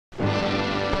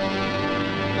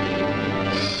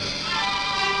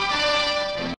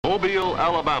Mobile,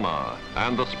 Alabama,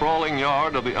 and the sprawling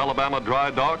yard of the Alabama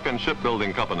Drydock and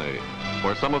Shipbuilding Company,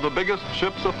 where some of the biggest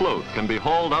ships afloat can be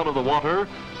hauled out of the water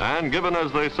and given,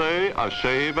 as they say, a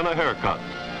shave and a haircut.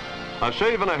 A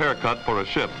shave and a haircut for a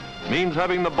ship means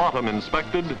having the bottom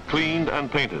inspected, cleaned, and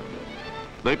painted.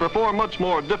 They perform much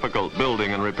more difficult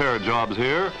building and repair jobs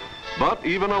here, but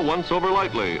even a once over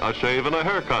lightly, a shave and a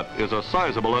haircut is a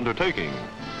sizable undertaking.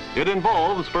 It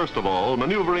involves, first of all,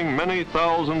 maneuvering many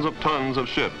thousands of tons of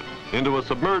ship into a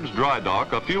submerged dry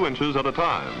dock a few inches at a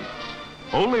time.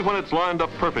 Only when it's lined up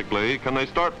perfectly can they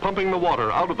start pumping the water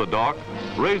out of the dock,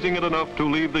 raising it enough to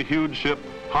leave the huge ship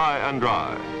high and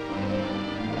dry.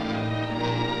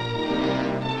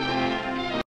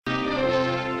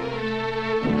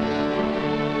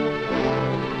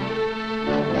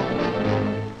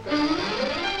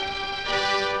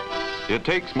 It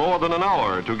takes more than an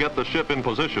hour to get the ship in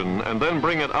position and then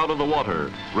bring it out of the water,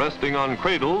 resting on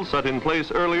cradles set in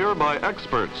place earlier by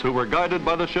experts who were guided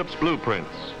by the ship's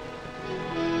blueprints.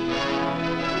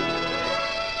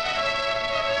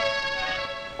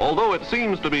 Although it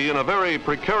seems to be in a very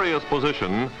precarious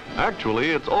position,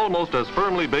 actually it's almost as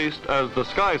firmly based as the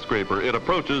skyscraper it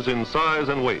approaches in size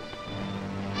and weight.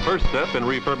 First step in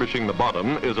refurbishing the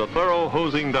bottom is a thorough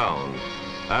hosing down.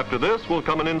 After this will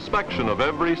come an inspection of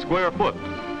every square foot,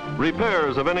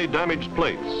 repairs of any damaged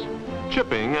plates,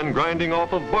 chipping and grinding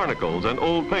off of barnacles and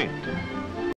old paint,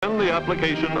 and the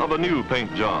application of a new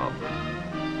paint job.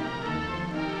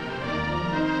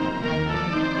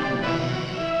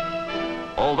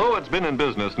 Although it's been in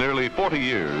business nearly 40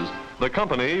 years, the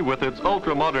company, with its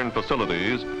ultra-modern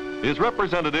facilities, is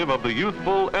representative of the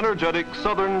youthful, energetic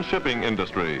southern shipping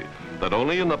industry that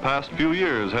only in the past few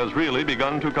years has really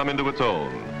begun to come into its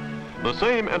own. The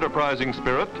same enterprising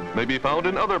spirit may be found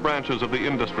in other branches of the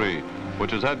industry,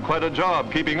 which has had quite a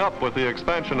job keeping up with the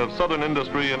expansion of southern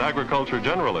industry and agriculture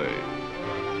generally.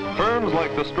 Firms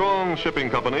like the Strong Shipping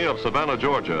Company of Savannah,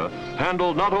 Georgia,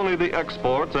 handle not only the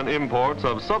exports and imports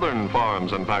of southern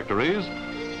farms and factories,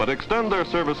 but extend their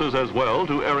services as well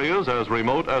to areas as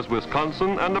remote as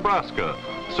Wisconsin and Nebraska,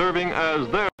 serving as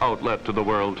their outlet to the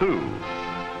world too.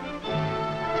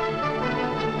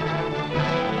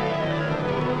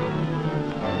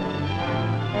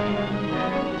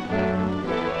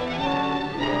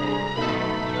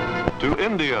 To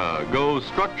India goes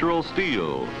structural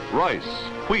steel, rice,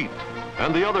 wheat,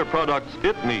 and the other products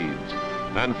it needs.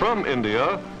 And from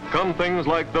India come things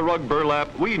like the rug burlap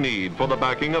we need for the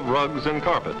backing of rugs and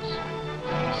carpets.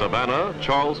 Savannah,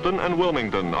 Charleston, and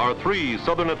Wilmington are three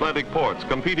southern Atlantic ports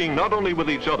competing not only with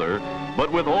each other,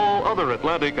 but with all other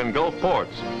Atlantic and Gulf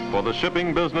ports for the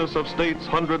shipping business of states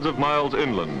hundreds of miles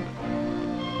inland.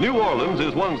 New Orleans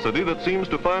is one city that seems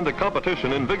to find the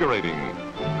competition invigorating.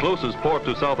 Closest port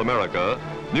to South America,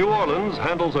 New Orleans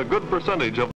handles a good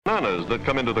percentage of bananas that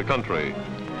come into the country,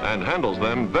 and handles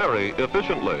them very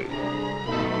efficiently.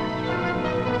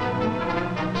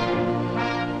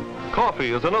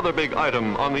 Coffee is another big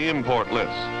item on the import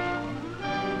list.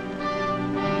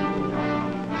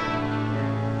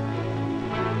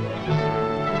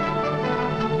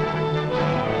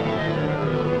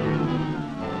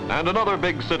 And another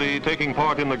big city taking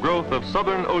part in the growth of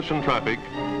southern ocean traffic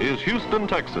is Houston,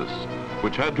 Texas,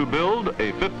 which had to build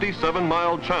a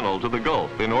 57-mile channel to the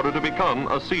Gulf in order to become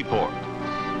a seaport.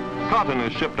 Cotton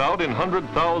is shipped out in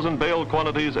 100,000 bale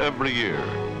quantities every year.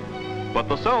 But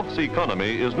the South's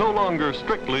economy is no longer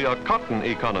strictly a cotton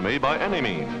economy by any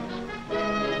means.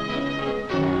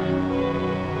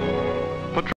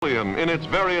 Petroleum in its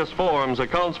various forms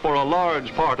accounts for a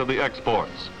large part of the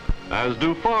exports, as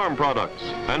do farm products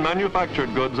and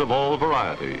manufactured goods of all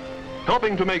variety,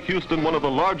 helping to make Houston one of the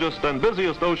largest and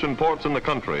busiest ocean ports in the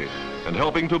country, and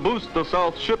helping to boost the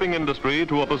South's shipping industry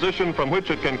to a position from which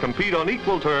it can compete on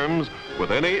equal terms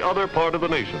with any other part of the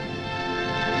nation.